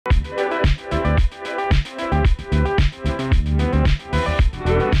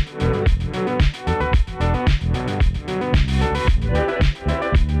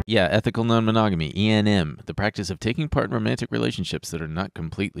Yeah, ethical non-monogamy, ENM, the practice of taking part in romantic relationships that are not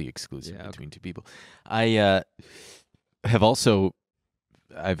completely exclusive between two people. I have also,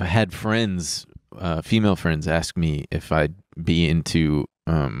 I've had friends, female friends, ask me if I'd be into,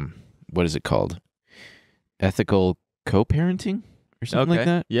 what is it called? Ethical co-parenting or something like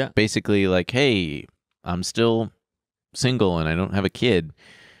that? Yeah. Basically like, hey, I'm still single and I don't have a kid.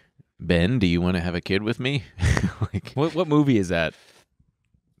 Ben, do you want to have a kid with me? Like, What movie is that?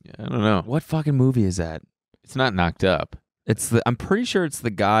 I don't know. What fucking movie is that? It's not Knocked Up. I'm pretty sure it's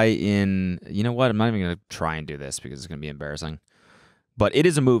the guy in. You know what? I'm not even gonna try and do this because it's gonna be embarrassing. But it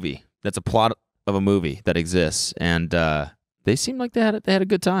is a movie. That's a plot of a movie that exists, and they seem like they had a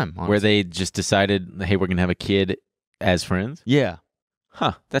good time. Honestly. Where they just decided, hey, we're gonna have a kid as friends. Yeah.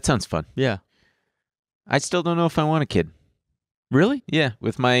 Huh. That sounds fun. Yeah. I still don't know if I want a kid. Really? Yeah.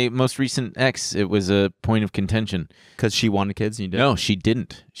 With my most recent ex, it was a point of contention. Because she wanted kids and you didn't? No, she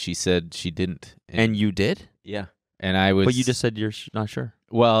didn't. She said she didn't. And you did? Yeah. And I was. But you just said you're not sure.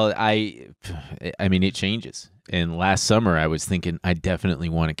 Well, I mean, it changes. And last summer, I was thinking, I definitely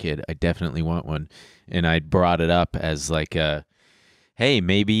want a kid. I definitely want one. And I brought it up as like, hey,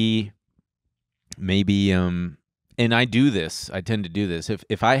 maybe, and I do this. I tend to do this.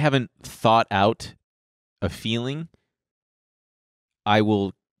 If I haven't thought out a feeling, I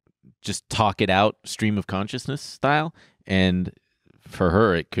will just talk it out, stream of consciousness style. And for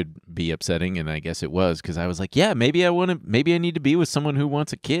her, it could be upsetting, and I guess it was, because I was like, yeah, maybe I need to be with someone who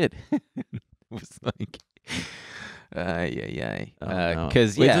wants a kid. It was like,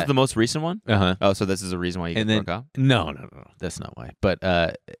 because Wait, is this the most recent one? Uh-huh. Oh, so this is a reason why you broke up? No, that's not why.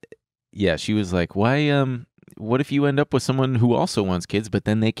 But yeah, she was like, why? What if you end up with someone who also wants kids, but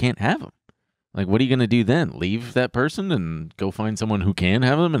then they can't have them? Like, what are you going to do then? Leave that person and go find someone who can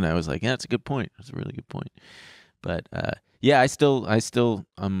have them? And I was like, yeah, that's a good point. That's a really good point. But yeah,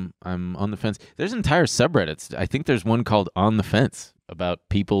 I'm on the fence. There's entire subreddits. I think there's one called On the Fence about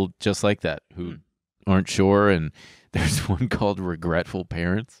people just like that who aren't sure. And there's one called Regretful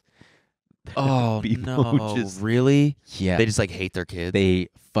Parents. Oh, no. Really? Yeah. They just like hate their kids?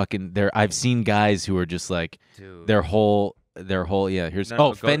 I've seen guys who are just like, Dude. their whole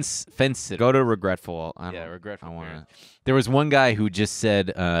fence sitter. Go to Regretful. Regretful. There was one guy who just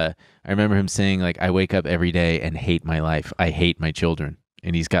said, I remember him saying, like, I wake up every day and hate my life. I hate my children.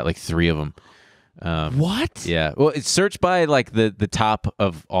 And he's got like 3 of them. What? Yeah. Well, it's searched by like the top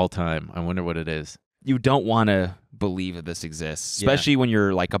of all time. I wonder what it is. You don't want to believe that this exists, especially when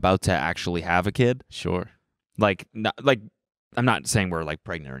you're like about to actually have a kid. Sure. Like I'm not saying we're like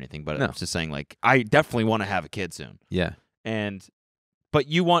pregnant or anything, but I'm just saying like I definitely want to have a kid soon. Yeah. But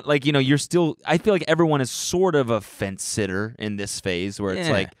you want, like, you know, you're still, I feel like everyone is sort of a fence sitter in this phase where it's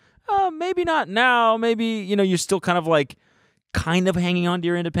like, oh, maybe not now. Maybe, you know, you're still kind of hanging on to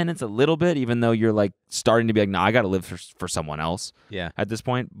your independence a little bit, even though you're like starting to be like, no, I got to live for someone else at this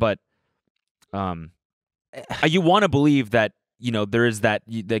point. But you want to believe that, you know, there is that,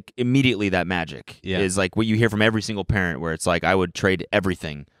 like, immediately that magic is like what you hear from every single parent where it's like, I would trade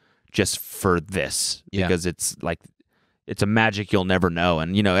everything just for this because it's like, it's a magic you'll never know.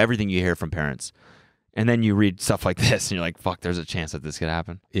 And, you know, everything you hear from parents. And then you read stuff like this and you're like, fuck, there's a chance that this could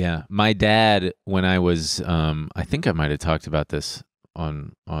happen. Yeah. My dad, when I was, I think I might have talked about this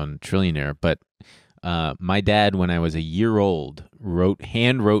on Trillionaire, but my dad, when I was a year old,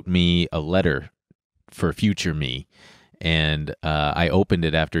 hand wrote me a letter for future me. And I opened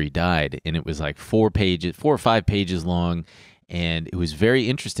it after he died, and it was like 4 or 5 pages long. And it was very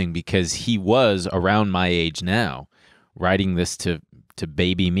interesting because he was around my age now, writing this to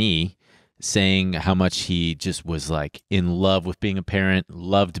baby me, saying how much he just was like in love with being a parent,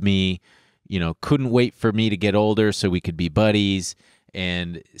 loved me, you know, couldn't wait for me to get older so we could be buddies,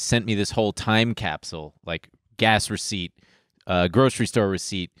 and sent me this whole time capsule, like gas receipt, grocery store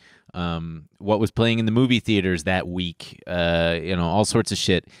receipt, what was playing in the movie theaters that week, you know, all sorts of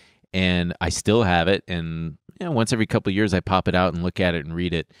shit. And I still have it. And you know, once every couple of years, I pop it out and look at it and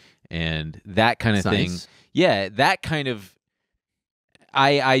read it. And that kind of thing. Nice. Yeah, that kind of,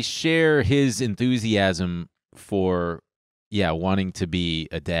 I share his enthusiasm for, wanting to be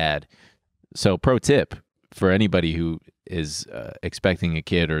a dad. So pro tip for anybody who is expecting a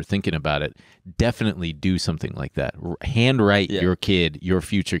kid or thinking about it, definitely do something like that. Handwrite your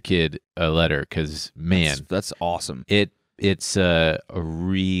future kid, a letter, because, man. That's awesome. It's a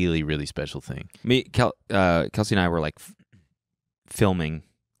really, really special thing. Kelsey and I were like filming,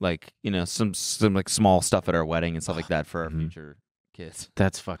 like, you know, some like small stuff at our wedding and stuff like that for our future kids.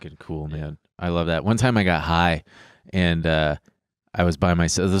 That's fucking cool, man. I love that. One time I got high and I was by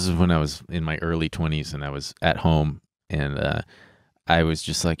myself. This is when I was in my early 20s and I was at home, and I was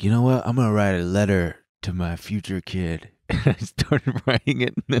just like, you know what? I'm gonna write a letter to my future kid. And I started writing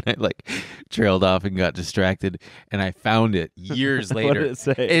it, and then I like trailed off and got distracted, and I found it years later. What did it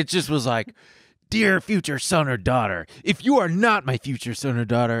say? It just was like, "Dear future son or daughter, if you are not my future son or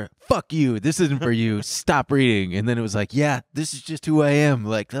daughter, fuck you. This isn't for you. Stop reading." And then it was like, "Yeah, this is just who I am."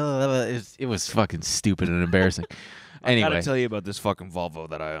 Like, it was fucking stupid and embarrassing. Anyway, I gotta tell you about this fucking Volvo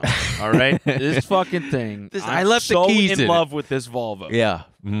that I own. All right, this fucking thing. I left the so keys in love with this Volvo. Yeah.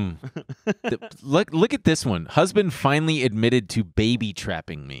 Look at this one. Husband finally admitted to baby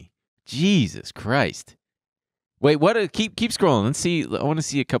trapping me. Jesus Christ. Wait, what? Keep scrolling. Let's see. I want to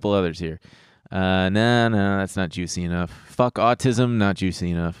see a couple others here. No, that's not juicy enough. Fuck autism, not juicy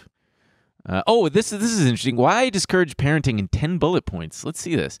enough. This is interesting. Why I discourage parenting in 10 bullet points. Let's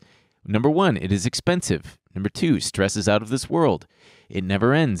see this. Number 1, it is expensive. Number 2, stress is out of this world. It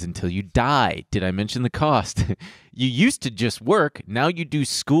never ends until you die. Did I mention the cost? You used to just work. Now you do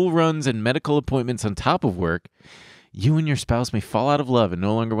school runs and medical appointments on top of work. You and your spouse may fall out of love and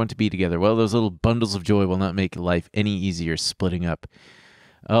no longer want to be together. Well, those little bundles of joy will not make life any easier splitting up.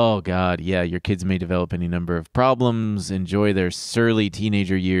 Oh, God, yeah, your kids may develop any number of problems, enjoy their surly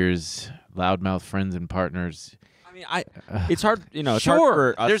teenager years, loudmouth friends and partners. I mean, it's hard, it's hard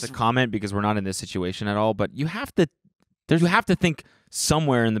for us to comment because we're not in this situation at all, but you have to think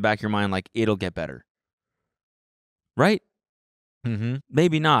somewhere in the back of your mind, like, it'll get better. Right? Mm-hmm.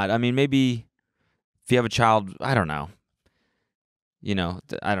 Maybe not. I mean, maybe if you have a child, I don't know.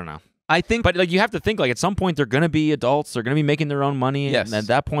 I don't know. I think, but like you have to think like at some point they're gonna be adults, they're gonna be making their own money, yes. And at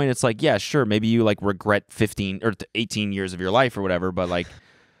that point it's like, yeah, sure, maybe you like regret 15 or 18 years of your life or whatever, but like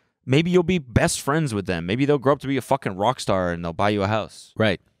maybe you'll be best friends with them. Maybe they'll grow up to be a fucking rock star and they'll buy you a house.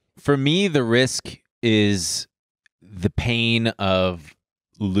 Right. For me, the risk is the pain of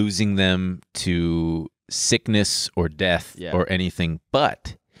losing them to sickness or death or anything.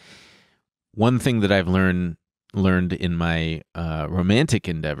 But one thing that I've learned in my romantic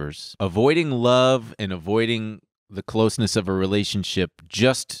endeavors, avoiding love and avoiding the closeness of a relationship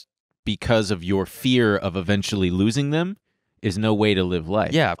just because of your fear of eventually losing them is no way to live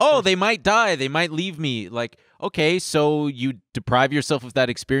life. Yeah. Oh, they might die. They might leave me. like, okay, so you deprive yourself of that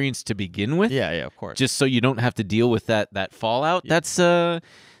experience to begin with? Yeah, of course. Just so you don't have to deal with that fallout? Yeah.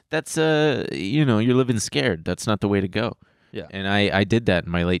 That's you're living scared. That's not the way to go. Yeah. And I did that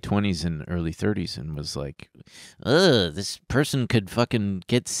in my late 20s and early 30s and was like, this person could fucking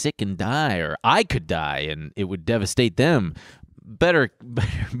get sick and die, or I could die and it would devastate them. Better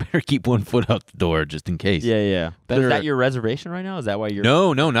keep one foot out the door just in case. Yeah. Is that your reservation right now? Is that why you're...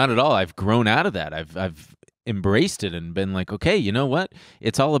 No, not at all. I've grown out of that. I've embraced it and been like, okay, you know what?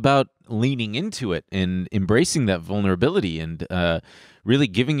 It's all about leaning into it and embracing that vulnerability and really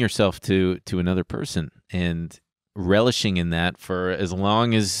giving yourself to another person and relishing in that for as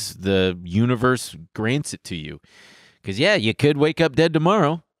long as the universe grants it to you. Because, yeah, you could wake up dead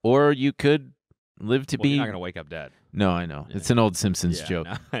tomorrow, or you could live to be... You're not going to wake up dead. No, I know. Yeah. It's an old Simpsons joke.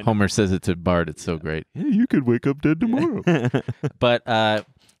 No, Homer says it to Bart. It's so great. Hey, you could wake up dead tomorrow. But,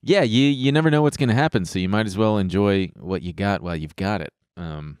 yeah, you never know what's going to happen, so you might as well enjoy what you got while you've got it.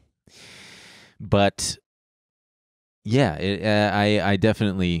 But, yeah, I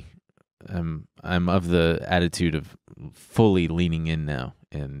definitely... I'm of the attitude of fully leaning in now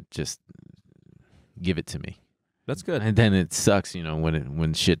and just give it to me. That's good. And then it sucks,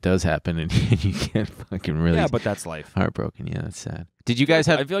 when shit does happen and you get fucking really... Yeah, but that's life. Heartbroken. Yeah, that's sad. Did you guys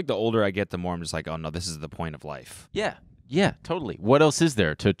have... I feel like the older I get, the more I'm just like, oh no, this is the point of life. Yeah, totally. What else is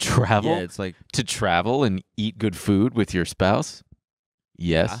there? To travel? Yeah, it's like... To travel and eat good food with your spouse?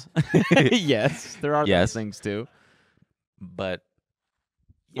 Yes. Yeah. Yes, there are those things too. But...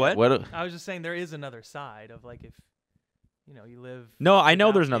 What? I was just saying there is another side of like if you live. No, I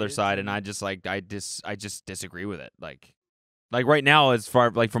know there's another side, and I just like I just disagree with it. Like right now, as far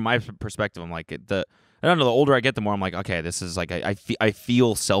like from my perspective, I'm like I don't know. The older I get, the more I'm like, okay, this is like I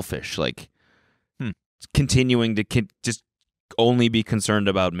feel selfish, like continuing to just only be concerned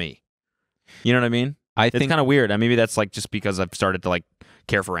about me. You know what I mean? It's kind of weird. And maybe that's like just because I've started to like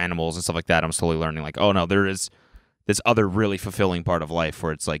care for animals and stuff like that. I'm slowly learning like, oh no, there is this other really fulfilling part of life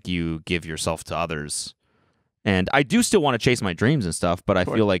where it's like you give yourself to others. And I do still want to chase my dreams and stuff, but I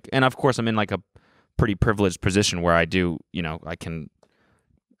feel like, and of course I'm in like a pretty privileged position where I do, I can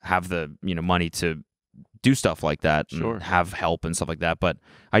have the, money to do stuff like that and have help and stuff like that. But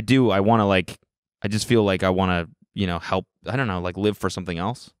I want to like, I just feel like I want to, help, I don't know, like live for something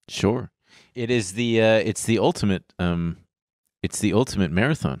else. Sure. It is it's the ultimate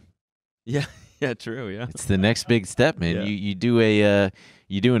marathon. Yeah. Yeah, true. Yeah, it's the next big step, man. Yeah. You do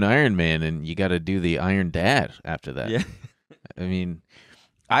an Iron Man, and you got to do the Iron Dad after that. Yeah, I mean,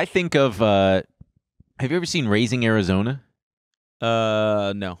 I think of. Have you ever seen Raising Arizona?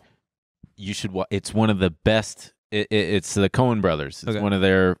 No. You should watch. It's one of the best. It's the Coen brothers. It's one of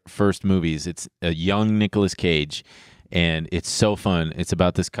their first movies. It's a young Nicolas Cage, and it's so fun. It's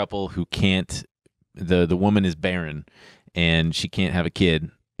about this couple who can't. The woman is barren, and she can't have a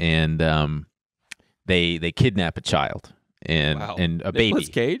kid, and they kidnap a child and a baby. Nicolas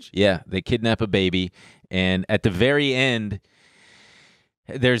Cage? Yeah, they kidnap a baby, and at the very end,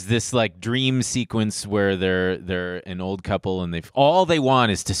 there's this like dream sequence where they're an old couple, and all they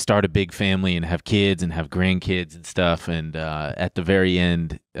want is to start a big family and have kids and have grandkids and stuff. And at the very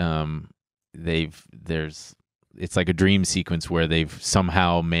end, it's like a dream sequence where they've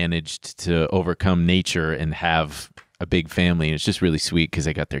somehow managed to overcome nature and have a big family, and it's just really sweet because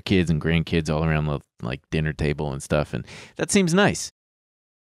they got their kids and grandkids all around the like dinner table and stuff, and that seems nice.